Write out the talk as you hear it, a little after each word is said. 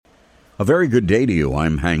A very good day to you.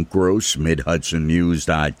 I'm Hank Gross,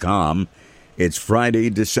 MidHudsonNews.com. It's Friday,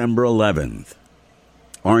 December 11th.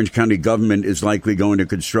 Orange County government is likely going to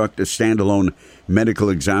construct a standalone medical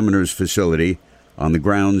examiner's facility on the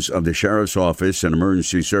grounds of the Sheriff's Office and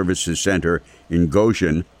Emergency Services Center in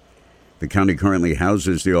Goshen. The county currently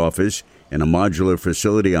houses the office in a modular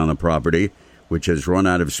facility on the property, which has run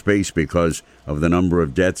out of space because of the number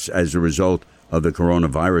of deaths as a result of the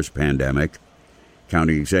coronavirus pandemic.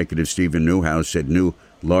 County Executive Stephen Newhouse said new,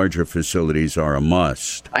 larger facilities are a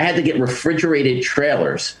must. I had to get refrigerated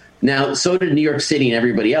trailers. Now, so did New York City and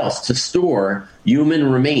everybody else, to store human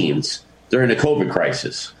remains during the COVID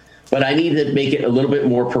crisis. But I need to make it a little bit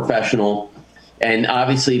more professional. And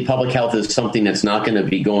obviously, public health is something that's not going to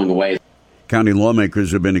be going away. County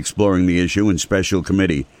lawmakers have been exploring the issue in special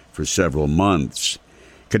committee for several months.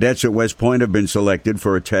 Cadets at West Point have been selected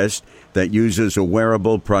for a test that uses a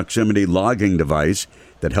wearable proximity logging device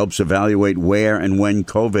that helps evaluate where and when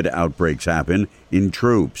COVID outbreaks happen in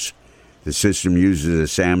troops. The system uses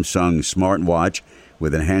a Samsung smartwatch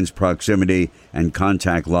with enhanced proximity and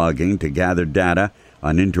contact logging to gather data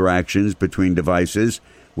on interactions between devices,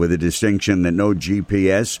 with a distinction that no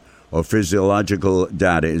GPS or physiological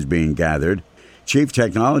data is being gathered. Chief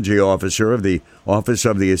Technology Officer of the Office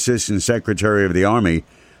of the Assistant Secretary of the Army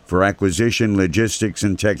for Acquisition, Logistics,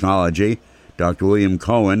 and Technology, Dr. William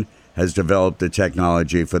Cohen, has developed the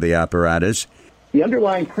technology for the apparatus. The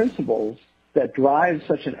underlying principles that drive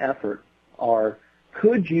such an effort are,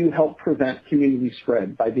 could you help prevent community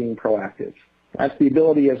spread by being proactive? That's the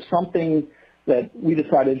ability of something that we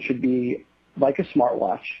decided should be like a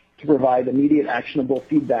smartwatch to provide immediate actionable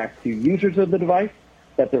feedback to users of the device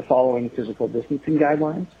that they're following physical distancing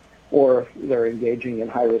guidelines or they're engaging in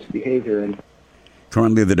high-risk behavior.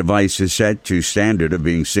 Currently, the device is set to standard of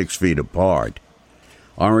being 6 feet apart.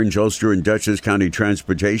 Orange, Ulster, and Dutchess County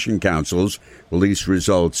Transportation Councils released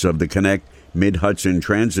results of the Connect Mid-Hudson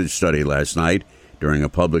Transit Study last night during a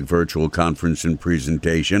public virtual conference and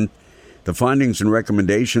presentation. The findings and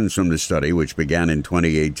recommendations from the study, which began in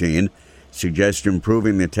 2018, suggest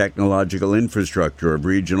improving the technological infrastructure of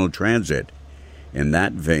regional transit. In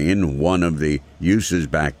that vein, one of the uses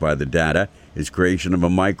backed by the data is creation of a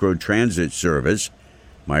microtransit service.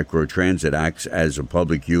 Microtransit acts as a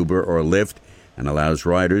public Uber or Lyft and allows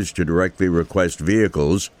riders to directly request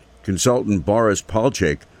vehicles. Consultant Boris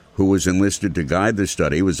Palchik, who was enlisted to guide the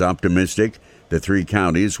study, was optimistic the 3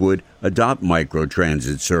 counties would adopt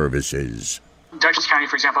microtransit services. Dutchess County,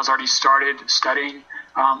 for example, has already started studying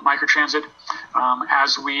microtransit.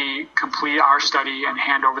 As we complete our study and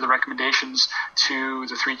hand over the recommendations to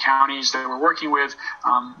the 3 counties that we're working with,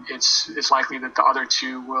 it's likely that the other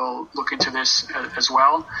 2 will look into this as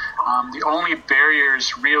well. The only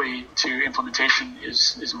barriers really to implementation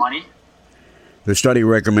is money. The study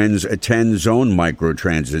recommends a 10-zone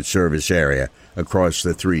microtransit service area across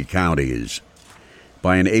the 3 counties.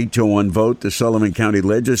 By an 8-1 vote, the Sullivan County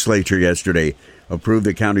Legislature yesterday approved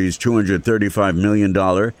the county's $235 million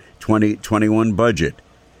 2021 budget.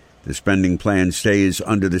 The spending plan stays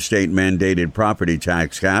under the state-mandated property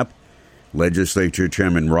tax cap. Legislature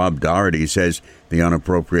Chairman Rob Doherty says the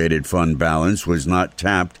unappropriated fund balance was not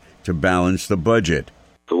tapped to balance the budget.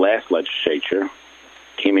 The last legislature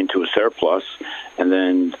came into a surplus and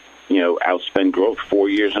then, outspend growth 4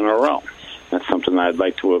 years in a row. That's something I'd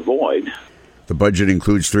like to avoid. The budget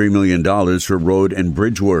includes $3 million for road and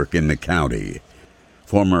bridge work in the county.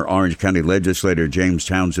 Former Orange County legislator James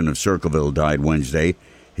Townsend of Circleville died Wednesday.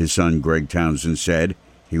 His son, Greg Townsend, said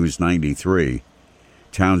he was 93.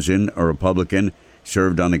 Townsend, a Republican,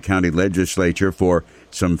 served on the county legislature for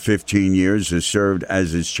some 15 years, has served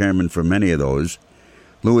as its chairman for many of those.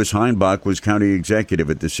 Louis Heinbach was county executive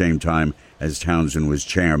at the same time as Townsend was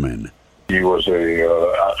chairman. He was an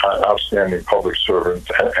outstanding public servant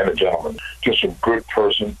and a gentleman. Just a good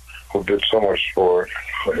person who did so much for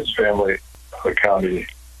his family, the county,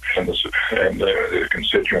 and the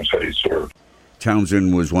constituents that he served.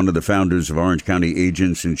 Townsend was one of the founders of Orange County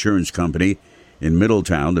Agents Insurance Company in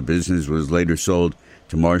Middletown. The business was later sold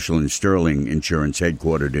to Marshall & Sterling Insurance,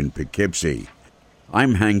 headquartered in Poughkeepsie.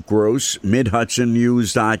 I'm Hank Gross,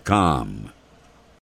 MidHudsonNews.com.